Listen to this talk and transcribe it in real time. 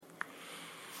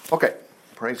Okay,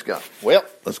 praise God. Well,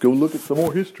 let's go look at some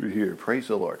more history here. Praise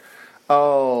the Lord.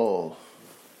 Oh,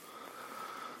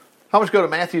 how much go to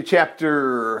Matthew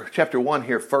chapter 1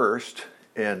 here first,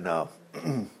 and let's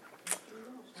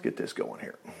get this going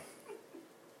here.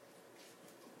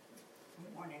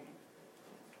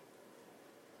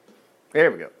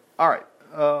 There we go. All right.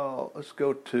 Let's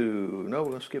go to, no,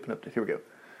 we're skipping up to, here we go.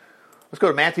 Let's go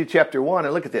to Matthew chapter 1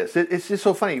 and look at this. It's just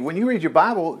so funny. When you read your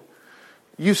Bible,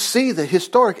 you see the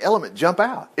historic element jump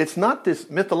out. It's not this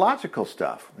mythological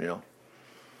stuff, you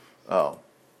know.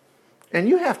 And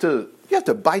you have to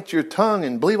bite your tongue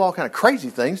and believe all kind of crazy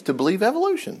things to believe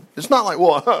evolution. It's not like,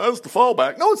 well, that's the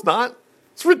fallback. No, it's not.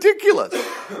 It's ridiculous.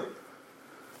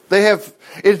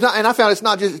 It's not, and I found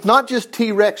it's not just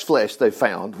T-Rex flesh they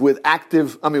found with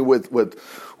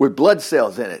blood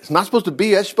cells in it. It's not supposed to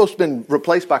be. It's supposed to have been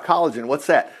replaced by collagen. What's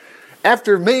that?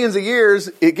 After millions of years,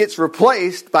 it gets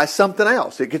replaced by something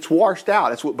else. It gets washed out.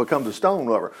 That's what becomes a stone,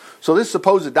 whatever. So this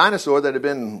supposed dinosaur that had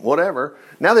been whatever,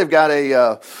 now they've got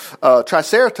a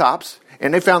Triceratops,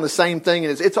 and they found the same thing,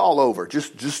 and it's all over.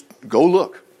 Just go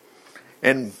look.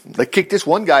 And they kicked this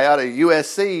one guy out of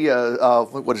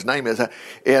USC, what his name is,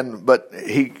 but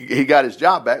he got his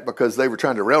job back because they were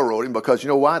trying to railroad him, because you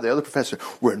know why? The other professor,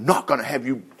 we're not going to have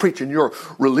you preaching your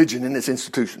religion in this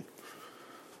institution.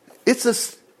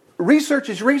 Research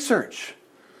is research.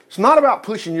 It's not about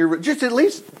pushing just at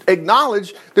least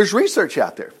acknowledge there's research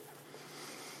out there.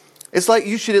 It's like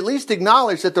you should at least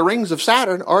acknowledge that the rings of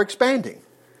Saturn are expanding,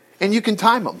 and you can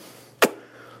time them.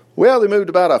 Well, they moved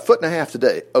about 1.5 feet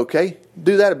today. Okay,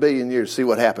 do that 1 billion years, see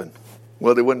what happened.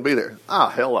 Well, they wouldn't be there.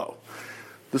 Hello.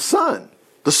 The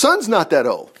sun's not that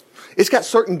old. It's got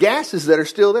certain gases that are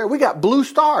still there. We got blue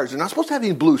stars. They're not supposed to have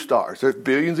any blue stars. There's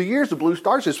billions of years of blue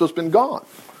stars. They're supposed to have been gone.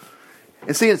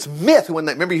 And see, it's myth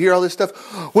remember you hear all this stuff?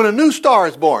 When a new star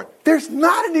is born, there's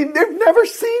not any, they've never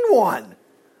seen one.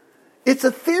 It's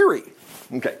a theory.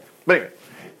 Okay, but anyway.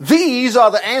 These are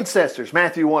the ancestors,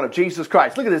 Matthew 1, of Jesus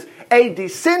Christ. Look at this. A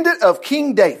descendant of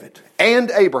King David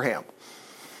and Abraham.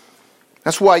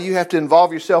 That's why you have to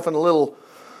involve yourself in a little,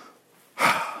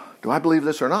 do I believe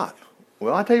this or not?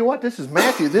 Well, I tell you what, this is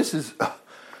Matthew.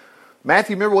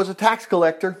 Matthew, remember, was a tax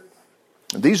collector.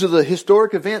 These are the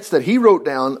historic events that he wrote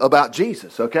down about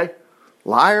Jesus, okay?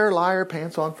 Liar, liar,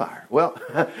 pants on fire. Well,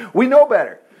 we know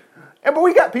better. But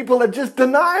we got people that just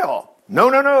denial. No.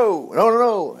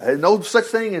 There's no such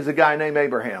thing as a guy named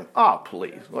Abraham.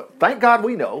 Please. Thank God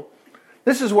we know.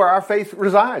 This is where our faith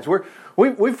resides.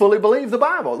 We fully believe the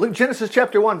Bible. Look, Genesis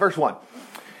chapter 1, verse 1.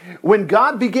 When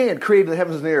God began creating the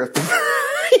heavens and the earth,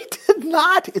 he did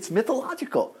not. It's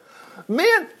mythological.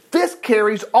 Man, this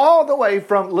carries all the way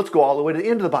from, let's go all the way to the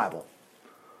end of the Bible.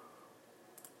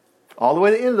 All the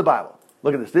way to the end of the Bible.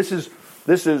 Look at this.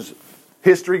 This is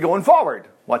history going forward.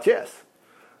 Watch this.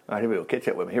 All right, here we go. Catch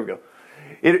up with me. Here we go.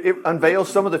 It unveils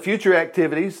some of the future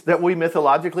activities that we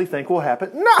mythologically think will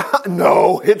happen.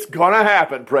 No, it's going to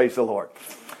happen. Praise the Lord.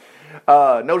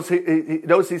 Notice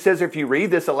he says, if you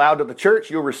read this aloud to the church,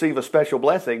 you'll receive a special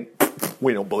blessing.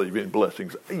 We don't believe in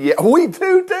blessings. Yeah, we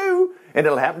do too. And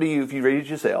it'll happen to you if you read it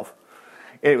yourself.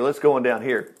 Anyway, let's go on down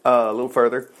here a little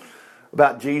further.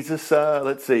 About Jesus,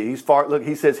 let's see.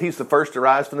 He says he's the first to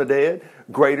rise from the dead,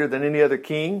 greater than any other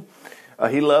king.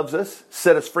 He loves us,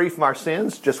 set us free from our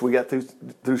sins. Just we got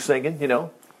through singing, you know.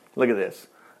 Look at this.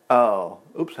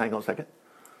 Oops, hang on a second.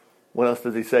 What else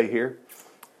does he say here?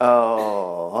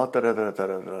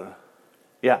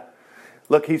 Yeah.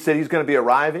 Look, he said he's going to be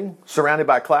arriving, surrounded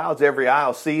by clouds. Every eye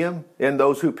will see him, and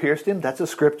those who pierced him. That's a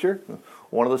scripture.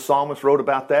 One of the psalmists wrote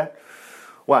about that.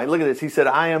 Wow, look at this. He said,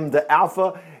 I am the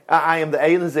Alpha, I am the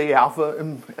A to Z, Alpha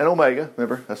and Omega.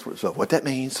 Remember? So what that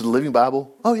means to the Living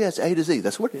Bible. Oh, yeah, it's A to Z.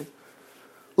 That's what it is.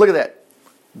 Look at that.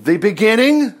 The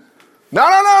beginning.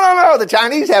 No. The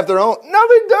Chinese have their own. No,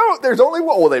 they don't. There's only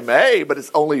one. Well, they may, but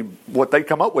it's only what they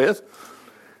come up with.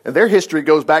 And their history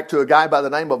goes back to a guy by the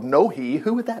name of Nohi.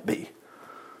 Who would that be?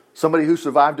 Somebody who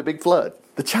survived a big flood.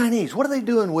 The Chinese, what are they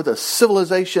doing with a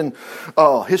civilization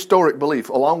historic belief,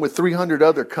 along with 300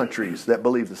 other countries that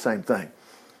believe the same thing?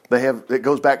 It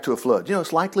goes back to a flood. You know,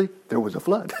 it's likely there was a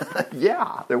flood.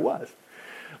 Yeah, there was.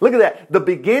 Look at that. The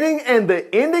beginning and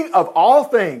the ending of all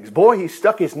things. Boy, he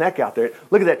stuck his neck out there.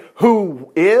 Look at that.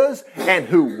 Who is and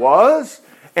who was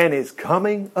and is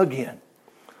coming again.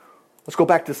 Let's go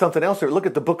back to something else here. Look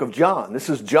at the book of John. This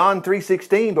is John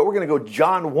 3:16, but we're going to go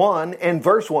John 1 and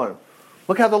verse 1.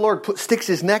 Look how the Lord sticks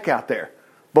his neck out there.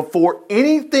 Before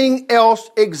anything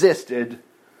else existed,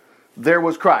 there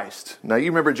was Christ. Now you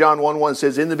remember John 1:1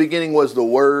 says, in the beginning was the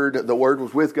Word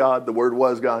was with God, the Word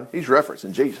was God. He's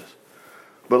referencing Jesus.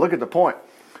 But look at the point.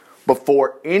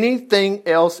 Before anything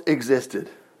else existed,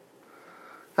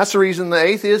 That's the reason the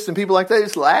atheists and people like that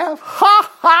just laugh.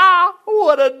 Ha ha!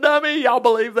 What a dummy! Y'all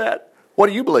believe that? What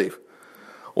do you believe?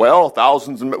 Well,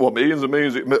 billions and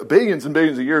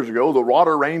billions of years ago, the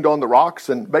water rained on the rocks,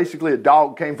 and basically a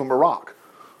dog came from a rock.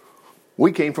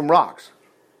 We came from rocks.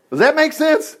 Does that make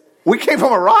sense? We came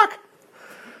from a rock?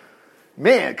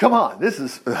 Man, come on. This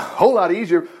is a whole lot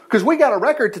easier because we got a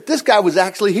record that this guy was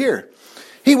actually here.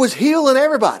 He was healing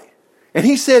everybody. And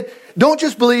he said, don't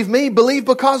just believe me, believe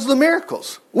because of the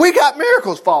miracles. We got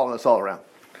miracles following us all around.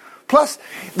 Plus,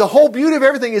 the whole beauty of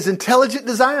everything is intelligent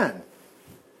design.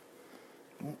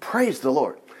 Praise the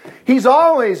Lord. He's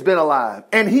always been alive,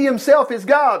 and he himself is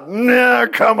God. No,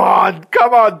 come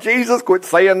on, Jesus, quit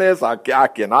saying this. I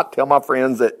cannot tell my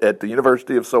friends at the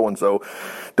University of so-and-so,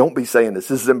 don't be saying this.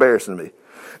 This is embarrassing to me.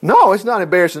 No, it's not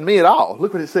embarrassing to me at all.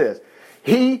 Look what it says.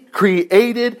 He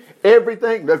created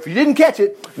everything. If you didn't catch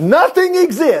it, nothing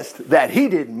exists that he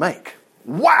didn't make.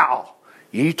 Wow.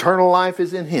 Eternal life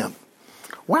is in him.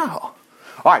 Wow.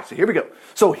 All right, so here we go.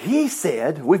 So he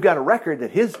said, we've got a record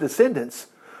that his descendants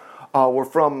were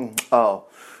from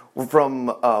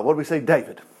what do we say,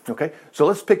 David. Okay, so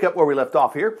let's pick up where we left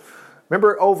off here.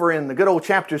 Remember over in the good old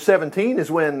chapter 17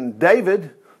 is when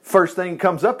David, first thing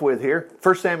comes up with here,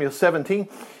 1 Samuel 17,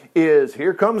 is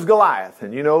here comes Goliath.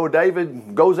 And you know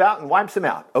David goes out and wipes him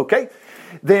out. Okay,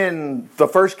 then the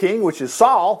first king, which is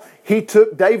Saul, he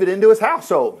took David into his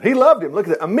household. He loved him. Look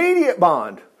at the immediate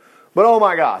bond. But oh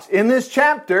my gosh, in this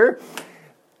chapter,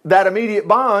 that immediate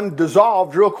bond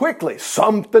dissolved real quickly.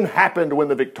 Something happened when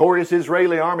the victorious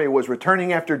Israeli army was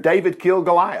returning after David killed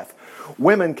Goliath.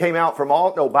 Women came out from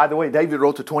all... Oh, by the way, David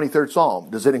wrote the 23rd Psalm.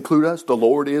 Does it include us? The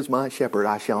Lord is my shepherd,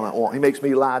 I shall not want. He makes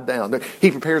me lie down.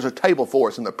 He prepares a table for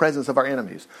us in the presence of our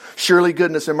enemies. Surely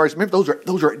goodness and mercy. Remember,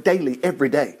 those are daily, every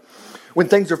day. When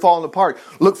things are falling apart,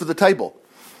 look for the table.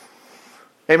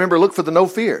 Hey, remember, look for the no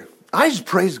fear. I just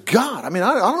praise God. I mean,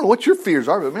 I don't know what your fears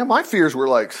are, but man, my fears were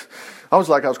like... I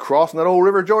was crossing that old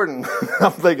River Jordan.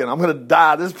 I'm thinking, I'm going to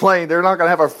die. This plane, they're not going to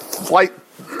have a flight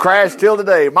crash till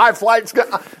today. My flight's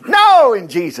going to... No, in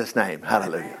Jesus' name.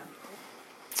 Hallelujah.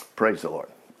 Praise the Lord.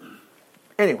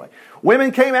 Anyway,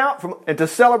 women came out and to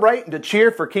celebrate and to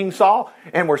cheer for King Saul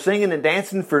and were singing and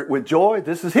dancing with joy.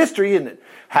 This is history, isn't it?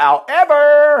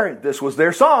 However, this was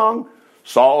their song.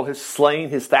 Saul has slain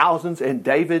his thousands and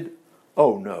David,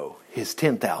 oh no, his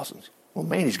 10,000s. Well,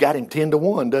 man, he's got him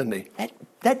 10-1, doesn't he?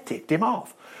 That ticked him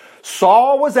off.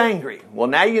 Saul was angry. Well,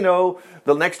 now you know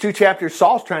the next two chapters,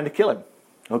 Saul's trying to kill him.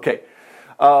 Okay.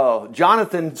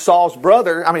 Jonathan, Saul's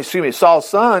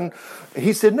son,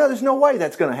 he said, no, there's no way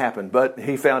that's going to happen. But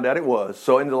he found out it was.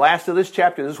 So in the last of this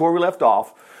chapter, this is where we left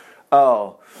off.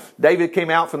 David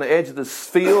came out from the edge of the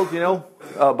field,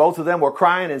 both of them were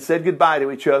crying and said goodbye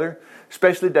to each other.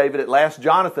 Especially David. At last,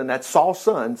 Jonathan, that's Saul's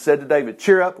son, said to David,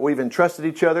 cheer up, we've entrusted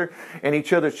each other and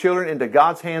each other's children into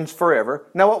God's hands forever.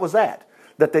 Now what was that?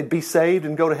 That they'd be saved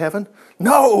and go to heaven?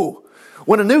 No!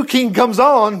 When a new king comes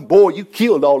on, boy, you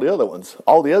killed all the other ones,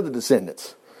 all the other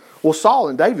descendants. Well,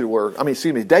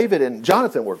 David and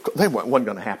Jonathan they wasn't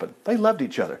going to happen. They loved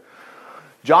each other.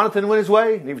 Jonathan went his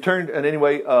way, and he returned, and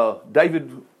anyway,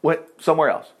 David went somewhere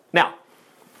else. Now,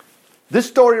 this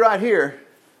story right here,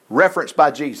 referenced by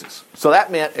Jesus. So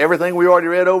that meant everything we already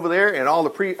read over there and all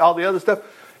the other stuff.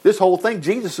 This whole thing,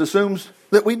 Jesus assumes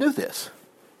that we do this.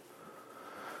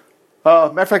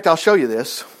 Matter of fact, I'll show you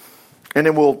this, and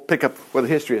then we'll pick up where the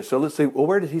history is. So let's see. Well,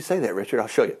 where did he say that, Richard? I'll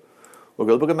show you. We'll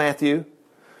go to the book of Matthew.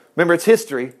 Remember, it's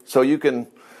history, so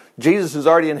Jesus is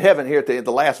already in heaven here at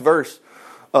the last verse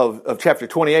of chapter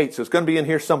 28, so it's going to be in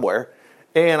here somewhere.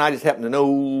 And I just happen to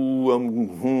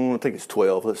know, I think it's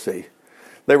 12. Let's see.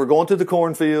 They were going through the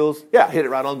cornfields. Yeah, hit it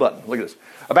right on the button. Look at this.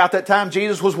 About that time,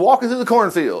 Jesus was walking through the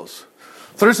cornfields,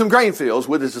 through some grain fields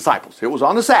with his disciples. It was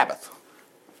on the Sabbath.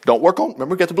 Remember,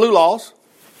 we got the blue laws.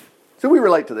 So we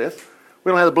relate to this. We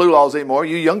don't have the blue laws anymore.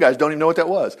 You young guys don't even know what that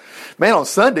was. Man, on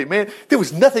Sunday, there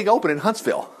was nothing open in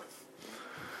Huntsville.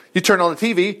 You turn on the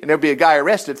TV, and there'd be a guy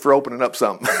arrested for opening up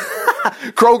something.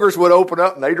 Kroger's would open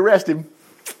up, and they'd arrest him.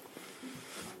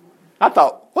 I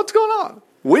thought, what's going on?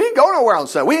 We didn't go nowhere on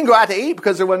Sunday. We didn't go out to eat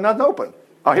because there was nothing open.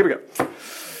 Oh, here we go.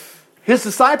 His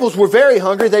disciples were very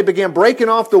hungry. They began breaking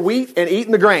off the wheat and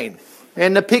eating the grain.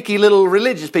 And the picky little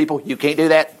religious people, you can't do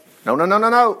that.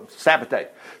 No. Sabbath day.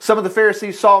 Some of the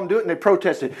Pharisees saw them do it and they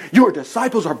protested. Your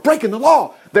disciples are breaking the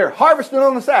law. They're harvesting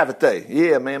on the Sabbath day.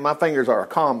 Yeah, man, my fingers are a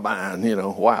combine,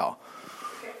 wow.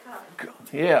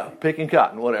 Yeah, picking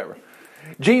cotton, whatever.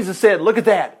 Jesus said, look at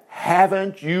that.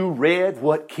 Haven't you read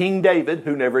what King David,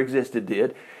 who never existed,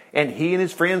 did? And he and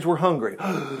his friends were hungry.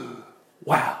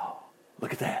 Wow,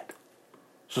 look at that.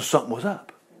 So something was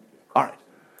up. All right.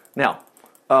 Now,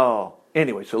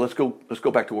 Anyway, so let's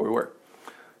go back to where we were.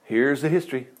 Here's the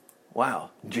history.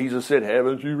 Wow. Jesus said,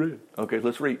 haven't you read? Okay,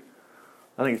 let's read.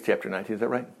 I think it's chapter 19. Is that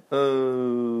right?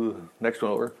 Next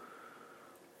one over.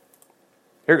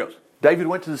 Here it goes. David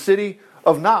went to the city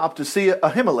of Nob to see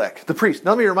Ahimelech, the priest.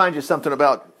 Now let me remind you something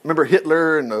about, remember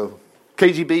Hitler and the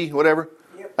KGB, whatever?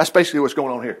 Yep. That's basically what's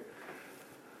going on here.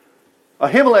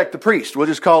 Ahimelech, the priest, we'll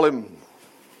just call him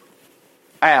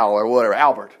Al or whatever,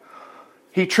 Albert.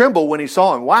 He trembled when he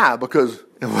saw him. Why? Because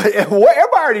everybody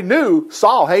already knew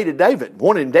Saul hated David,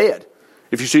 wanted him dead.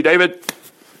 If you see David,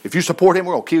 if you support him,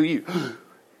 we're going to kill you.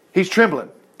 He's trembling.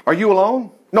 Are you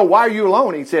alone? No, why are you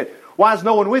alone? He said, why is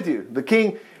no one with you? The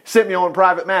king sent me on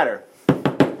private matter.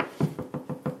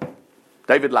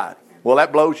 David lied. Well,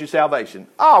 that blows your salvation.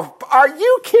 Oh, are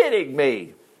you kidding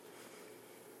me?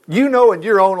 You know in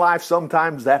your own life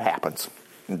sometimes that happens.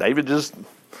 And David just,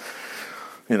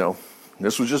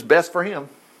 this was just best for him.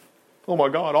 Oh my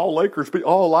God, all liars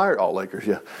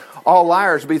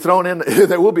be thrown in,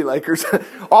 there will be Lakers.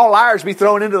 All liars be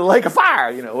thrown into the lake of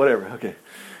fire, whatever. Okay.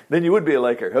 Then you would be a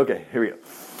Laker. Okay, here we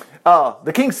go.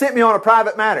 The king sent me on a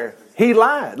private matter. He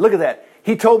lied. Look at that.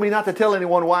 He told me not to tell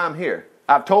anyone why I'm here.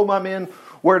 I've told my men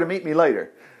where to meet me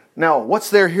later. Now, what's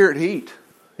there here to eat?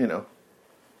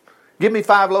 Give me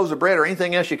 5 loaves of bread or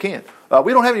anything else you can.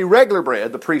 We don't have any regular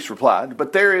bread, the priest replied,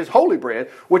 but there is holy bread,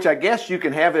 which I guess you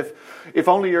can have if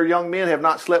only your young men have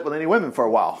not slept with any women for a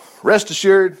while. Rest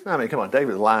assured, come on,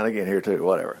 David's lying again here too,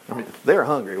 whatever. They're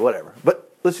hungry, whatever.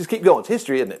 But let's just keep going. It's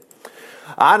history, isn't it?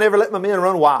 I never let my men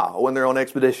run wild when they're on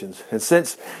expeditions. And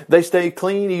since they stay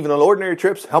clean even on ordinary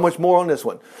trips, how much more on this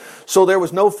one? So there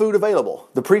was no food available.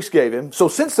 The priest gave him. So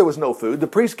since there was no food, the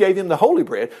priest gave him the holy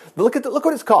bread. Look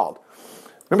what it's called.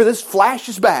 Remember, this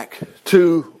flashes back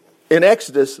to in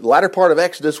Exodus, the latter part of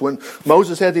Exodus, when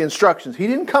Moses had the instructions. He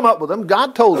didn't come up with them.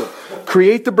 God told him,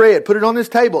 create the bread, put it on this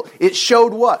table. It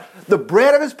showed what? The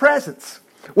bread of his presence.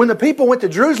 When the people went to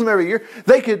Jerusalem every year,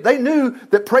 they knew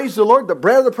that, praise the Lord, the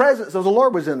bread of the presence of the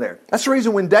Lord was in there. That's the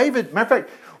reason when David, matter of fact,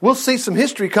 we'll see some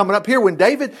history coming up here. When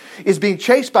David is being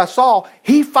chased by Saul,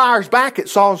 he fires back at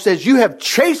Saul and says, you have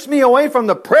chased me away from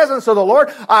the presence of the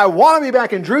Lord. I want to be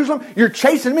back in Jerusalem. You're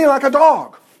chasing me like a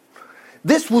dog.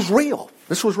 This was real.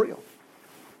 This was real.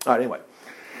 All right, anyway.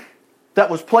 That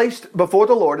was placed before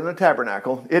the Lord in the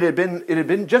tabernacle. It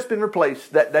had just been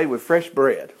replaced that day with fresh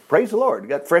bread. Praise the Lord. You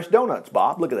got fresh donuts,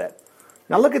 Bob. Look at that.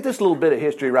 Now look at this little bit of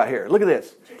history right here. Look at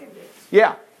this.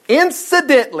 Yeah.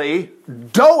 Incidentally,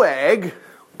 Doeg,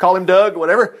 call him Doug,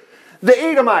 whatever, the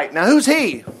Edomite. Now who's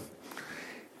he?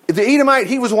 The Edomite,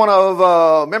 he was one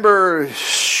of, remember,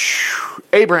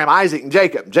 Abraham, Isaac, and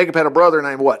Jacob. Jacob had a brother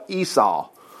named what? Esau.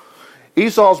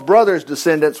 Esau's brother's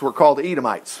descendants were called the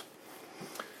Edomites.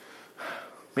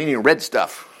 Meaning red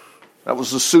stuff. That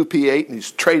was the soup he ate, and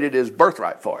he's traded his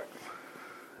birthright for it.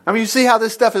 I mean, you see how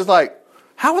this stuff is like,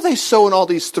 how are they sewing all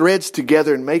these threads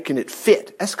together and making it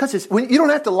fit? That's because you don't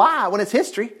have to lie when it's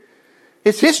history.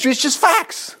 It's history, it's just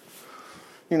facts.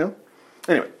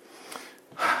 Anyway.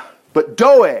 But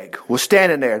Doeg was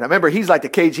standing there. Now remember, he's like the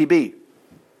KGB.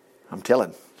 I'm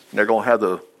telling you, they're going to have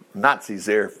the Nazis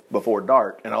there before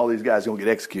dark, and all these guys are going to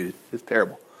get executed. It's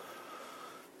terrible.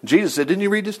 Jesus said, didn't you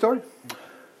read this story?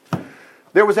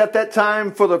 There was at that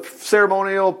time for the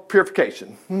ceremonial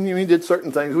purification. He did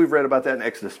certain things. We've read about that in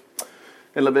Exodus,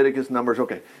 in Leviticus, Numbers.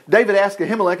 Okay. David asked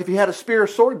Ahimelech if he had a spear or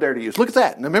sword there to use. Look at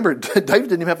that. And remember, David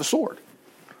didn't even have a sword.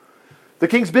 The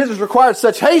king's business required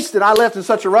such haste, and I left in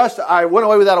such a rush, I went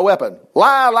away without a weapon.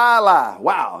 Lie, lie, lie.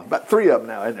 Wow. About 3 of them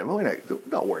now, isn't it?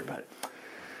 Don't worry about it.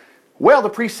 Well, the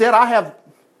priest said,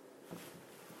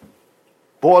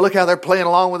 Boy, look how they're playing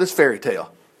along with this fairy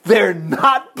tale. They're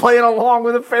not playing along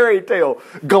with a fairy tale.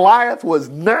 Goliath was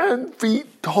 9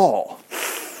 feet tall.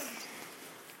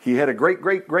 He had a great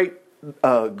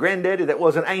granddaddy that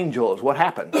was an angel is what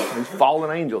happened. These fallen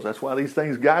angels. That's why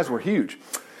these guys were huge.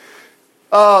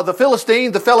 The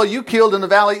Philistine, the fellow you killed in the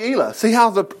valley of Elah. See how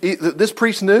this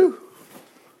priest knew?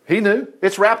 He knew.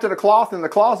 It's wrapped in a cloth in the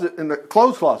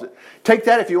clothes closet. Take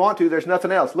that if you want to. There's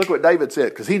nothing else. Look what David said,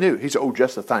 because he knew. He said,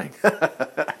 just a thing.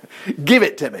 Give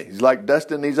it to me. He's like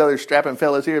dusting these other strapping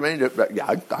fellas here. Man, yeah,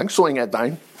 I can swing that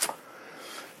thing.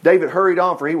 David hurried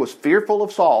on, for he was fearful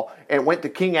of Saul, and went to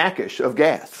King Achish of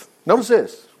Gath. Notice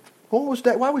this. Why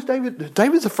was David?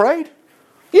 David's afraid?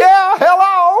 Yeah,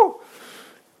 hello.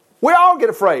 We all get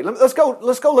afraid. Let's go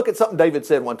look at something David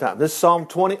said one time. This is Psalm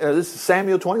 20. This is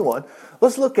Samuel 21.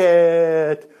 Let's look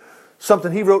at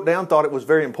something he wrote down, thought it was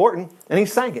very important, and he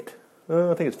sang it.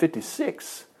 I think it's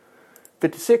 56.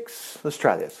 56. Let's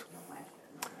try this.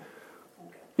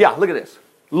 Yeah, look at this.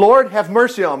 Lord, have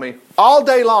mercy on me. All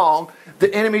day long,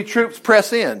 the enemy troops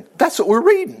press in. That's what we're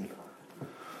reading.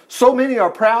 So many are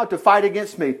proud to fight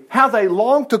against me. How they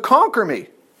long to conquer me.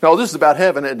 No, this is about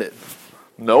heaven, isn't it?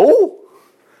 No.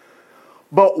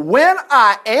 But when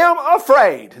I am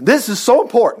afraid, this is so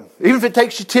important. Even if it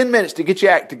takes you 10 minutes to get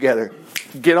your act together,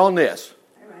 get on this.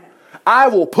 I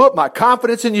will put my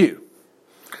confidence in you.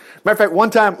 Matter of fact, one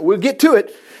time, we'll get to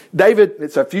it. David,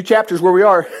 it's a few chapters where we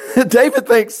are. David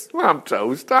thinks, well, I'm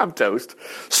toast.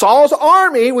 Saul's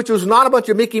army, which was not a bunch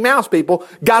of Mickey Mouse people,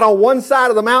 got on one side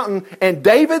of the mountain, and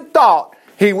David thought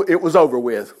it was over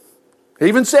with. He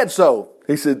even said so.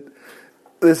 He said,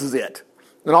 this is it.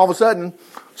 And all of a sudden,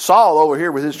 Saul over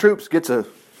here with his troops gets a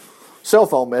cell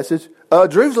phone message.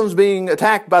 Jerusalem's being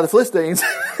attacked by the Philistines.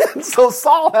 So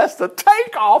Saul has to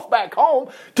take off back home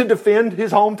to defend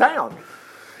his hometown.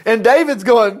 And David's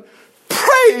going,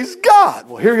 praise God.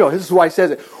 Well, here you go. This is why he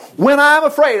says it. When I'm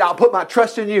afraid, I'll put my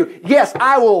trust in you. Yes,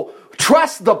 I will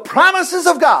trust the promises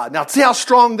of God. Now, see how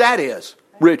strong that is.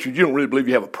 Richard, you don't really believe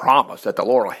you have a promise that the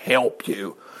Lord will help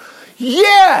you.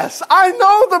 Yes, I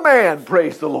know the man.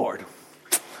 Praise the Lord.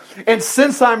 And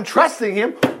since I'm trusting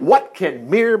him, what can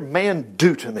mere man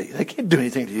do to me? They can't do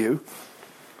anything to you.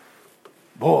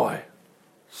 Boy,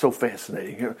 so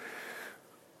fascinating.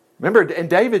 Remember, and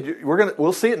David,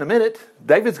 we'll see it in a minute.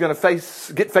 David's going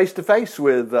to get face to face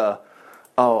with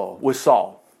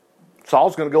Saul.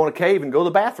 Saul's going to go in a cave and go to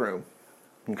the bathroom.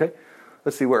 Okay,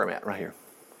 let's see where I'm at right here.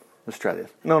 Let's try this.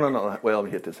 No. Well, let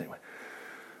me hit this anyway.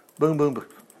 Boom, boom, boom.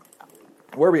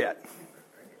 Where are we at?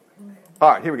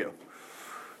 All right, here we go.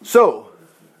 So,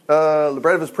 the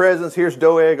bread of his presence. Here's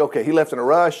Doeg. Okay, he left in a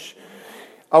rush.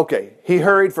 Okay, he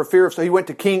hurried for fear of, so he went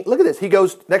to king. Look at this. He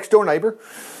goes next door neighbor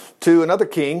to another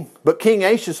king, but King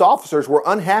Achish officers were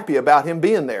unhappy about him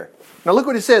being there. Now look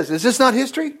what it says. Is this not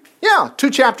history? Yeah, 2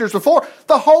 chapters before.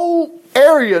 The whole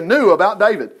area knew about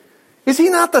David. Is he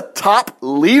not the top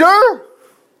leader? Now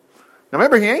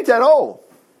remember, he ain't that old.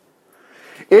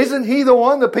 Isn't he the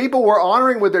one the people were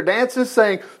honoring with their dances,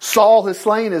 saying Saul has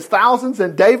slain his thousands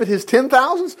and David his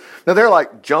 10,000s? Now they're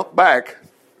like, jump back.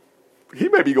 He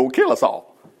may be going to kill us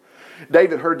all.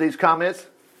 David heard these comments.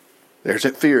 There's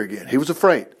that fear again. He was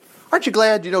afraid. Aren't you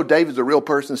glad David's a real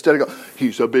person instead of going,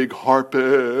 he's a big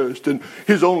harpist and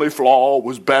his only flaw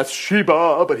was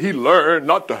Bathsheba, but he learned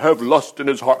not to have lust in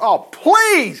his heart. Oh,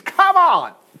 please, come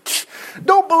on.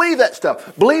 Don't believe that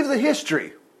stuff. Believe the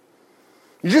history.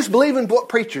 You just believe in what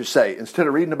preachers say instead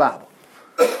of reading the Bible.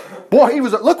 Boy,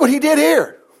 look what he did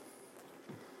here.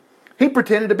 He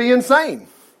pretended to be insane.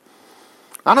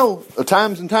 I know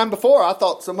times and time before I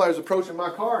thought somebody was approaching my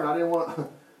car and I didn't want to,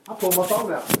 I pulled my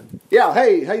phone out. Yeah,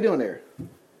 hey, how you doing there?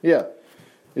 Yeah.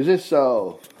 Is this,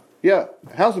 yeah,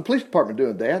 how's the police department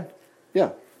doing, Dad?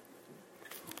 Yeah.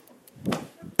 Got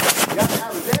me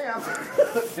out of the jam.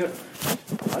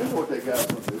 I didn't know what that guy was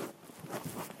going to do.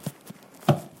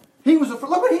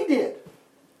 Look what he did.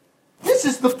 This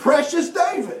is the precious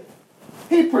David.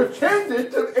 He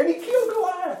pretended to, and he killed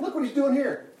Goliath. Look what he's doing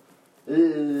here.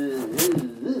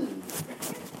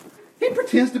 He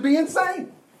pretends to be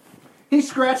insane. He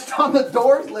scratched on the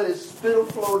doors, let his spittle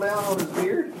flow down on his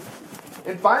beard.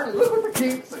 And finally, look what the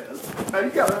king says. Now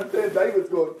you got to understand, David's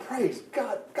going, praise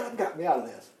God. God got me out of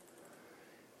this.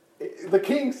 The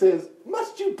king says,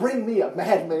 must you bring me a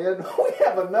madman? We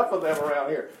have enough of them around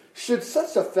here. Should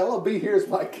such a fellow be here as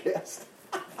my guest?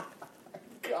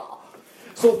 God.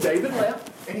 So David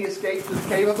left, and he escaped to the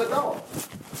cave of Adullam,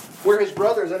 where his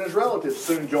brothers and his relatives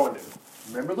soon joined him.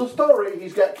 Remember the story.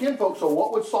 He's got kinfolk, so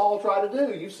what would Saul try to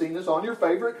do? You've seen this on your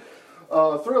favorite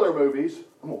thriller movies.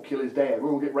 I'm going to kill his dad. We're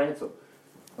going to get ransom.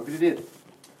 Look what he did.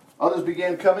 Others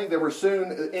began coming. They were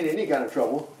soon in any kind of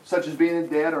trouble, such as being in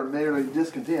debt or merely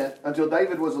discontent, until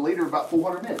David was a leader of about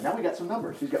 400 men. Now we got some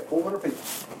numbers. He's got 400 people.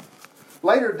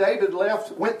 Later, David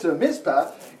went to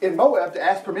Mizpah in Moab to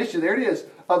ask permission, there it is,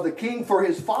 of the king for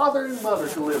his father and mother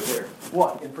to live there.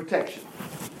 What? In protection.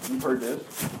 You've heard this.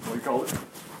 What do you call it?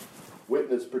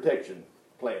 Witness protection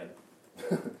plan.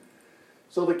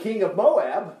 So the king of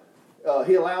Moab,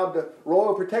 he allowed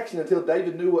royal protection until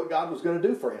David knew what God was going to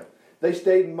do for him. They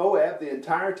stayed in Moab the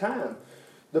entire time,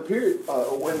 the period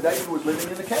when David was living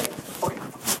in the cave. Okay.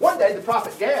 One day the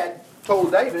prophet Gad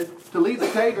told David to leave the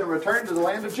cave and return to the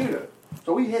land of Judah.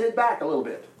 So he headed back a little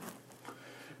bit.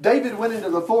 David went into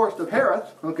the forest of Hereth,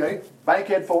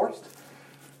 Bankhead Forest.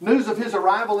 News of his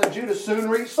arrival in Judah soon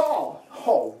reached Saul.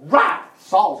 All right,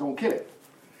 Saul's going to kill him.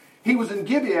 He was in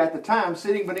Gibeah at the time,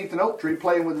 sitting beneath an oak tree,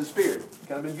 playing with his spear.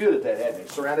 Kind of been good at that, hadn't he?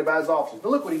 Surrounded by his officers. But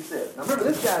look what he said. Now remember,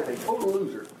 this guy's a total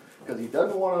loser because he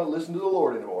doesn't want to listen to the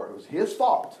Lord anymore. It was his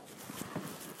fault.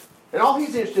 And all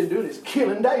he's interested in doing is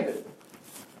killing David.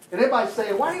 And everybody's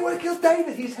saying, why do you want to kill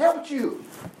David? He's helped you.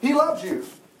 He loves you.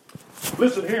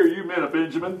 Listen here, you men of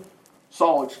Benjamin,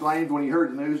 Saul exclaimed when he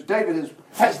heard the news.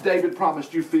 Has David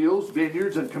promised you fields,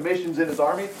 vineyards, and commissions in his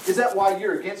army? Is that why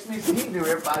you're against me? See, he knew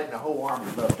everybody in the whole army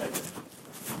loved David.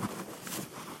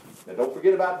 Now don't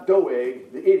forget about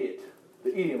Doeg, the idiot,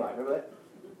 the Edomite. Remember that?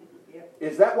 Yep.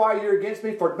 Is that why you're against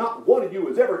me? For not one of you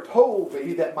has ever told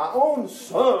me that my own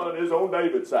son is on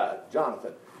David's side.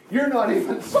 Jonathan, you're not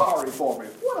even sorry for me.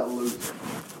 What a loser.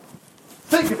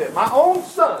 Think of it, my own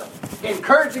son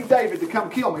encouraging David to come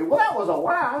kill me. Well, that was a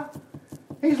lie.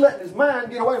 He's letting his mind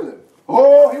get away with it.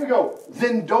 Oh, here we go.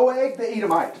 Then Doeg the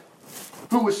Edomite,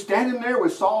 who was standing there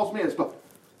with Saul's men. But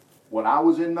when I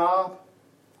was in Nob,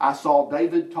 I saw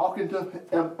David talking to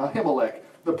Ahimelech,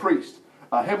 the priest.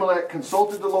 Ahimelech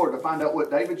consulted the Lord to find out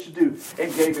what David should do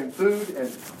and gave him food and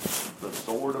the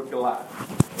sword of Goliath.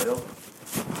 Well,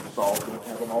 Saul's going to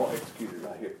have them all executed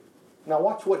right here. Now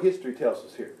watch what history tells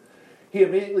us here. He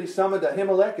immediately summoned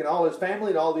Ahimelech and all his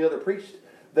family and all the other priests.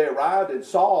 They arrived, and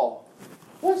Saul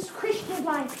was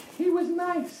Christian-like. He was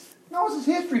nice. Now, what's his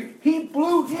history? He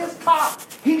blew his top.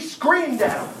 He screamed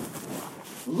at him.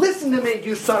 Listen to me,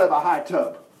 you son of a high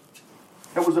tub.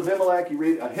 That was Abimelech. You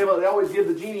read Ahimelech. They always give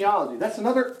the genealogy. That's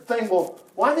another thing. Well,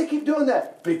 why do they keep doing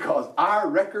that? Because our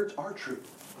records are true.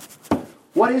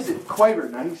 What is it? Quaver.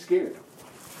 Now he's scared.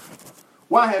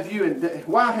 Why have you and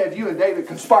David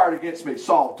conspired against me?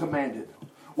 Saul demanded.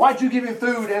 Why did you give him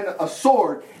food and a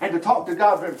sword and to talk to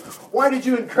God for him? Why did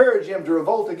you encourage him to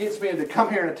revolt against me and to come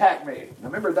here and attack me? Now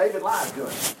remember, David lied to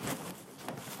him.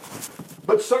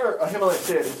 But sir, Ahimelech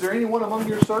said, is there anyone among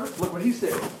your servants? Look what he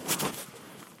said.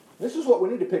 This is what we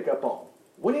need to pick up on.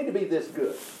 We need to be this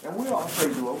good. And we all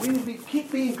praise the Lord. We need to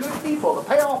keep being good people. The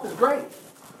payoff is great.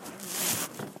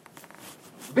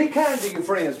 Be kind to your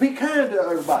friends. Be kind to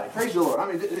everybody. Praise the Lord.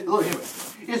 I mean, look at him.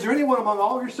 Is there anyone among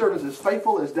all your servants as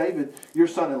faithful as David, your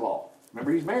son-in-law?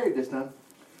 Remember, he's married this time.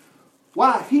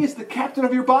 Why, he is the captain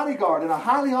of your bodyguard and a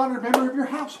highly honored member of your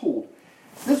household.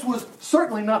 This was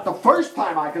certainly not the first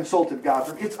time I consulted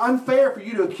God. It's unfair for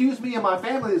you to accuse me and my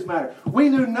family of this matter. We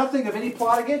knew nothing of any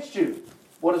plot against you.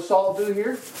 What does Saul do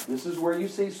here? This is where you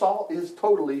see Saul is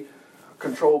totally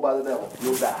controlled by the devil.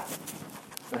 You'll die.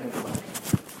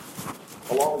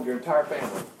 Along with your entire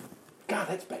family. God,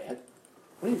 that's bad.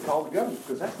 We need to call the government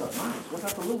because that's not nice. What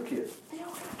about the little kids? They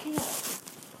all got killed.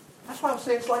 That's why I'm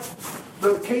saying it's like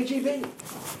the KGB.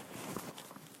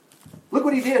 Look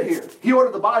what he did here. He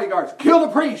ordered the bodyguards, kill the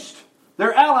priest.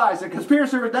 They're allies, a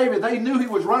conspiracy with David. They knew he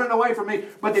was running away from me,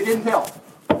 but they didn't tell.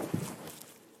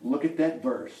 Look at that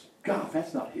verse. God,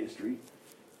 that's not history.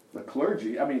 The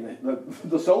clergy,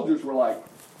 the soldiers were like,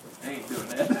 they ain't doing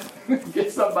that.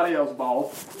 Get somebody else,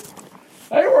 boss.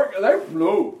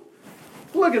 No.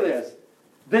 Look at this.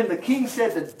 Then the king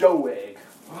said to Doeg,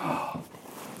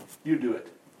 you do it.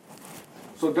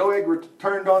 So Doeg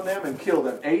returned on them and killed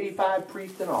them, 85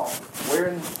 priests in all,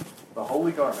 wearing the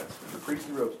holy garments, the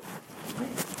priestly robes.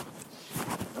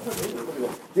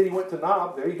 Then he went to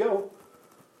Nob, there you go.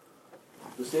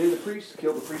 The city of the priests,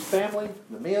 killed the priest's family,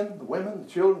 the men, the women, the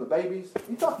children, the babies.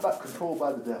 He talked about controlled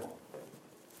by the devil.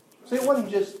 See, it wasn't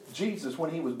just Jesus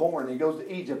when he was born. He goes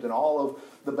to Egypt and all of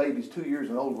the babies 2 years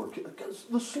and old were killed. Because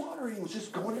the slaughtering was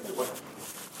just going everywhere.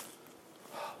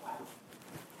 Oh, wow.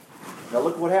 Now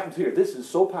look what happens here. This is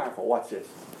so powerful. Watch this.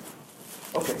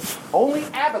 Okay. Only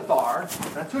Abiathar,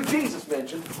 that's who Jesus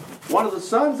mentioned, one of the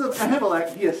sons of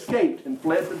Ahimelech, he escaped and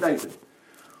fled to David.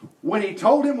 When he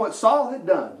told him what Saul had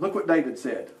done, look what David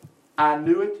said. I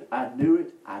knew it, I knew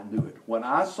it, I knew it. When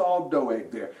I saw Doeg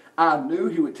there, I knew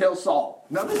he would tell Saul.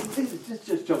 Now this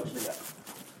just jokes me up.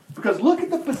 Because look at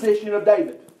the position of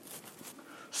David.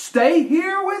 Stay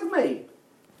here with me.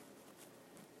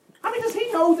 Does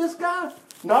he know this guy?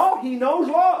 No, he knows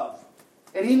love.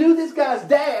 And he knew this guy's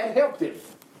dad helped him.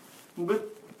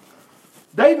 But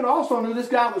David also knew this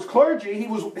guy was clergy.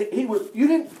 You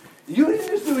didn't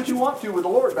just do what you want to with the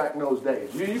Lord back in those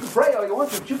days. You could pray all you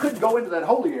want to, but you couldn't go into that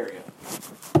holy area.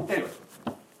 Anyway,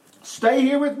 stay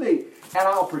here with me, and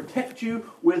I'll protect you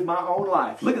with my own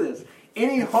life. Look at this.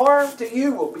 Any harm to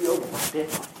you will be over my dead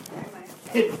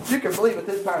life. You can believe at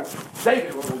this time,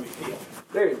 David will be killed.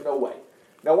 There is no way.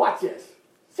 Now watch this.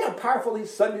 See how powerful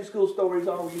these Sunday school stories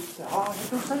are? We used to say, I go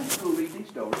to Sunday school read these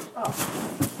stories.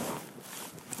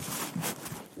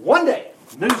 One day,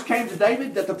 news came to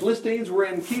David that the Philistines were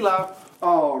in Keilah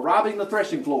robbing the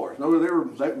threshing floors.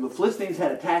 The Philistines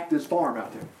had attacked this farm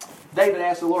out there. David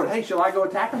asked the Lord, hey, shall I go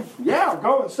attack them? Yeah,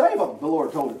 go and save them, the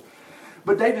Lord told him.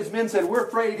 But David's men said, we're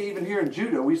afraid even here in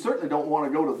Judah. We certainly don't want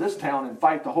to go to this town and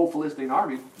fight the whole Philistine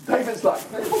army. David's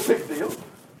like, no big deal.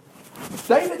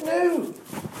 David knew.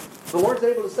 The Lord's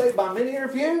able to save by many or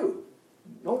few.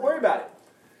 Don't worry about it.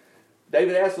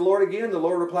 David asked the Lord again. The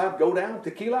Lord replied, go down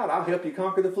to Keilah, I'll help you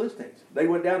conquer the Philistines. They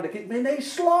went down to Keilah. Man, they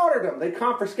slaughtered them. They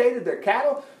confiscated their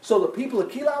cattle, so the people of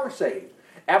Keilah were saved.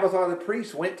 Abiathar the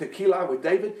priest went to Keilah with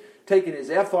David, taking his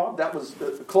ephod. That was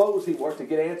the clothes he wore to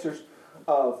get answers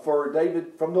for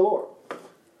David from the Lord.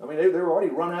 I mean, they were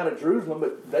already run out of Jerusalem,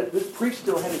 but this priest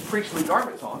still had his priestly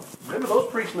garments on. Remember, those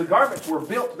priestly garments were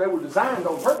built, they were designed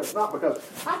on purpose, not because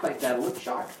I think that'll look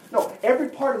sharp. No, every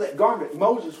part of that garment,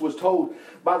 Moses was told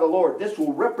by the Lord, this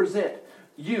will represent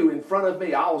you in front of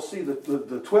me. I will see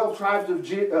the 12 tribes of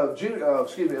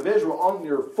Israel on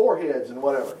your foreheads and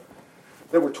whatever.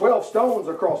 There were 12 stones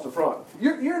across the front.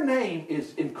 Your name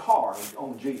is encarved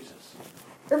on Jesus.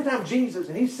 Every time Jesus,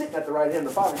 and he's sitting at the right hand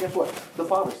of the Father, guess what? The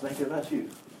Father's thinking about you.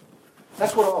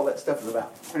 That's what all that stuff is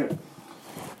about.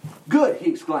 Good,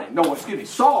 he exclaimed.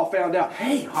 Saul found out,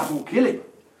 hey, I'm going to kill him.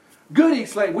 Good, he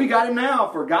exclaimed, we got him now,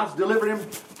 for God's delivered him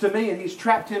to me, and he's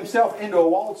trapped himself into a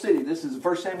walled city. This is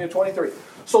 1 Samuel 23.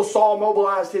 So Saul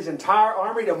mobilized his entire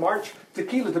army to march to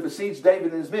Keilah to besiege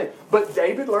David and his men. But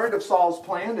David learned of Saul's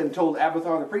plan and told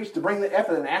Abiathar the priest to bring the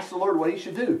ephod and ask the Lord what he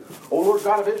should do. O Lord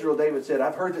God of Israel, David said,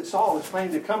 I've heard that Saul is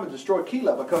planning to come and destroy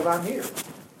Keilah because I'm here.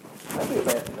 That'd be a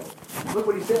bad thing. Look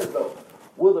what he says, though.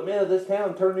 Will the men of this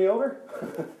town turn me over?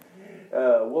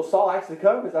 Will Saul actually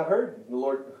come, as I heard? The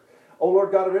Lord, O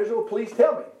Lord God of Israel, please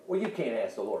tell me. Well, you can't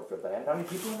ask the Lord for that. How many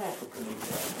people in Africa need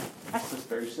that? That's just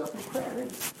very selfish prayer,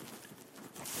 isn't it?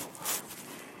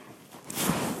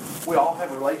 We all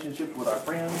have relationships with our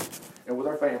friends and with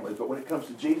our families, but when it comes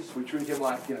to Jesus, we treat him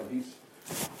like, he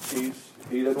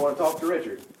doesn't want to talk to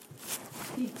Richard.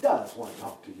 He does want to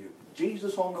talk to you.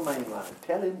 Jesus on the main line.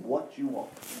 Tell him what you want.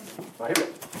 Now, here we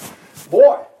go.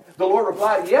 Boy, the Lord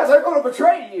replied, yeah, they're going to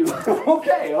betray you.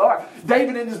 Okay, all right.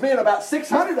 David and his men, about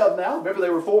 600 of them now. Remember, they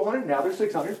were 400. Now they're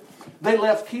 600. They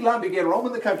left Keilah and began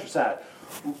roaming the countryside.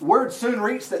 Word soon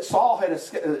reached that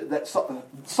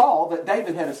that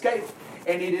David had escaped,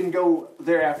 and he didn't go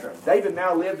there after him. David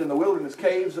now lived in the wilderness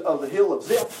caves of the hill of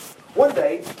Ziph. One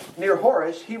day, near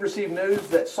Horesh, he received news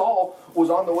that Saul was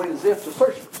on the way to Ziph to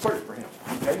search for him.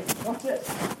 Okay, what's this?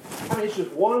 I mean, it's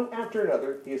just one after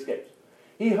another he escapes.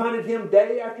 He hunted him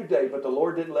day after day, but the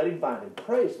Lord didn't let him find him.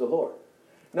 Praise the Lord.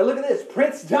 Now look at this.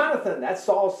 Prince Jonathan, that's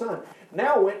Saul's son,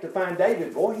 now went to find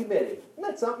David. Boy, he met him. Isn't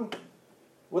that something?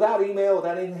 Without email,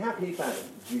 without anything, how could he find him?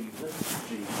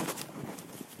 Jesus.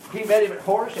 He met him at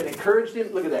Horesh and encouraged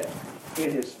him, look at that,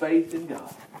 in his faith in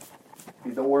God. He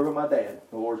said, don't worry about my dad.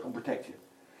 The Lord's going to protect you.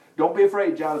 Don't be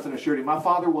afraid, Jonathan assured him. My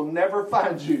father will never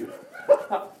find you.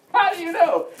 How do you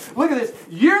know? Look at this.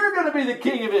 You're going to be the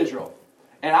king of Israel.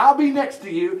 And I'll be next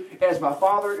to you, as my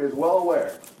father is well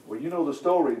aware. Well, you know the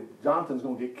story. Jonathan's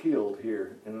going to get killed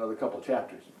here in another couple of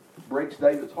chapters. Breaks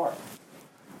David's heart.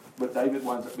 But David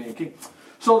winds up being king.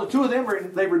 So the two of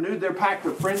them, they renewed their pact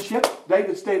of friendship.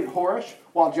 David stayed at Horesh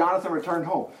while Jonathan returned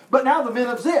home. But now the men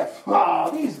of Ziph,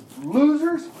 these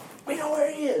losers, we know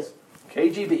where he is.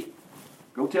 KGB.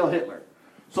 Go tell Hitler.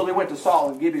 So they went to Saul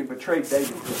and Gideon betrayed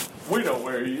David. We know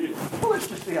where he is. Well, let's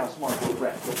just see how smart those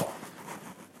rascals are.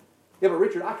 Yeah, but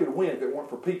Richard, I could win if it weren't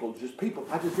for people.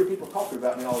 I just hear people talking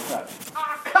about me all the time.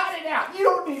 Cut it out. You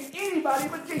don't need anybody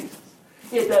but Jesus.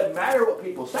 It doesn't matter what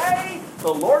people say.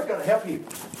 The Lord's going to help you.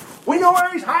 We know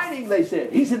where he's hiding, they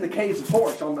said. He's in the caves of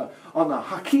Horesh on the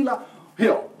Keilah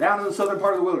hill, down in the southern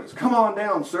part of the wilderness. Come on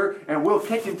down, sir, and we'll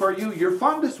catch him for you. Your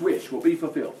fondest wish will be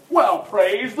fulfilled. Well,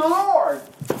 praise the Lord.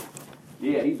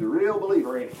 Yeah, he's a real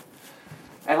believer, ain't he?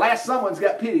 At last, someone's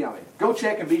got pity on him. Go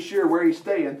check and be sure where he's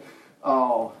staying.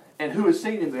 And who has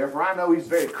seen him there, for I know he's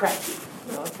very crafty.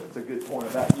 Well, that's a good point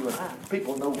about you and I.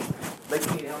 People know they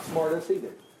can't outsmart us either.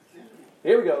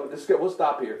 Here we go. We'll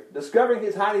stop here. Discovering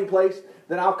his hiding place,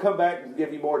 then I'll come back and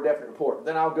give you more definite report.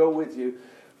 Then I'll go with you.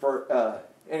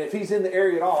 And if he's in the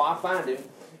area at all, I'll find him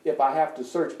if I have to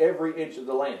search every inch of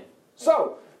the land.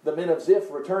 So the men of Ziph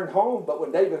returned home, but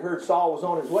when David heard Saul was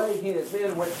on his way, he and his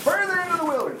men went further into the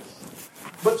wilderness.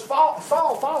 But Saul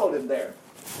followed him there.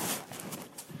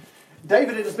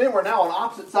 David and his men were now on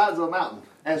opposite sides of the mountain.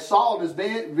 As Saul and his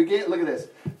men began, look at this.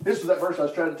 This was that verse I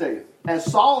was trying to tell you. As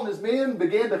Saul and his men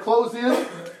began to close in,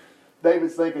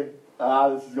 David's thinking,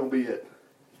 this is going to be it.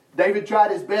 David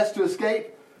tried his best to escape,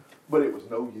 but it was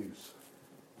no use.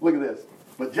 Look at this.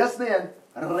 But just then,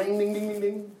 ring, ding, ding, ding,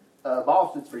 ding.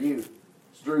 Boss, it's for you.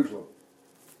 It's Jerusalem.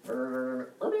 We're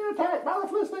being attacked by the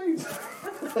Philistines.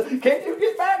 Can't you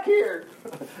get back here?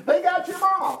 They got your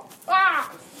mama.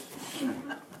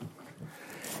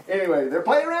 Anyway, they're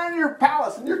playing around in your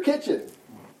palace, in your kitchen.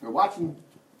 They're watching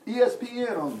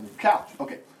ESPN on the couch.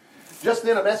 Okay. Just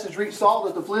then a message reached Saul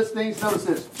that the Philistines, notice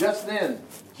this, just then.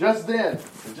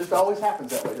 It just always happens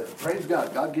that way, doesn't it? Praise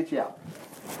God. God gets you out.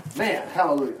 Man,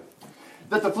 hallelujah.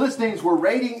 That the Philistines were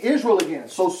raiding Israel again.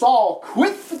 So Saul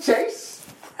quit the chase.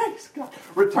 Praise God.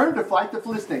 Returned to fight the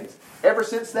Philistines. Ever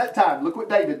since that time, look what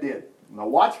David did. Now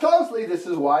watch closely. This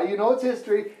is why you know it's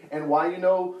history and why you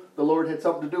know the Lord had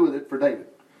something to do with it for David.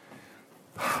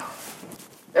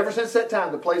 Ever since that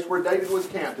time, the place where David was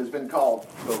camped has been called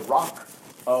the Rock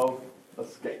of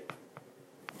Escape.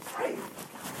 Praise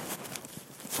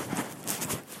God.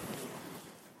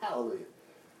 Hallelujah.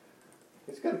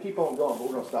 It's going to keep on going, but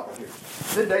we're going to stop right here.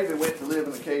 Then David went to live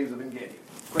in the caves of En-Gedi.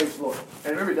 Praise the Lord.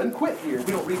 And remember, it doesn't quit here.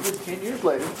 We don't read this 10 years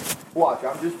later. Watch,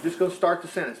 I'm just going to start the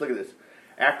sentence. Look at this.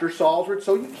 After Saul's word,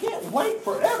 so you can't wait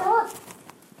forever.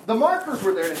 The markers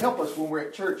were there to help us when we're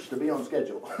at church to be on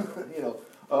schedule.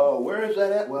 Where is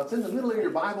that at? Well, it's in the middle of your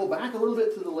Bible, back a little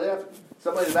bit to the left.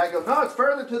 Somebody in the back goes, no, it's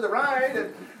further to the right,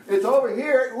 and it's over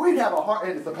here. We'd have a hard,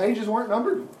 and if the pages weren't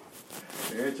numbered,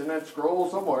 it's in that scroll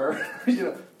somewhere.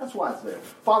 That's why it's there.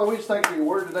 Father, we just thank you for your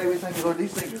word today. We thank you, Lord,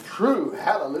 these things are true.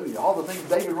 Hallelujah. All the things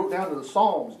David wrote down to the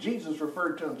Psalms, Jesus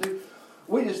referred to them too.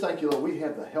 We just thank you, Lord, we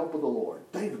have the help of the Lord.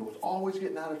 David was always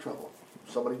getting out of trouble.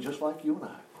 Somebody just like you and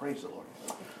I. Praise the Lord.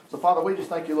 So, Father, we just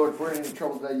thank you, Lord, if we're in any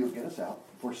trouble today, you'll get us out.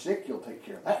 If we're sick, you'll take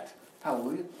care of that.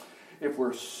 Hallelujah. If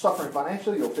we're suffering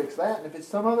financially, you'll fix that. And if it's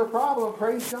some other problem,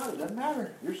 praise God, it doesn't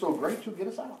matter. You're so great, you'll get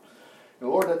us out. And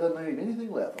Lord, that doesn't leave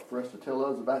anything left for us to tell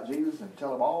others about Jesus and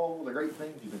tell them all the great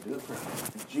things you've been doing for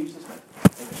us. In Jesus' name.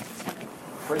 Amen.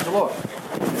 Praise the Lord.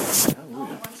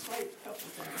 Hallelujah.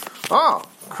 Oh,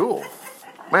 cool.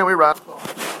 Man, we ride.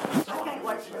 I can't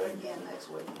watch it again next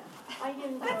weekend. I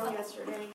didn't go yesterday.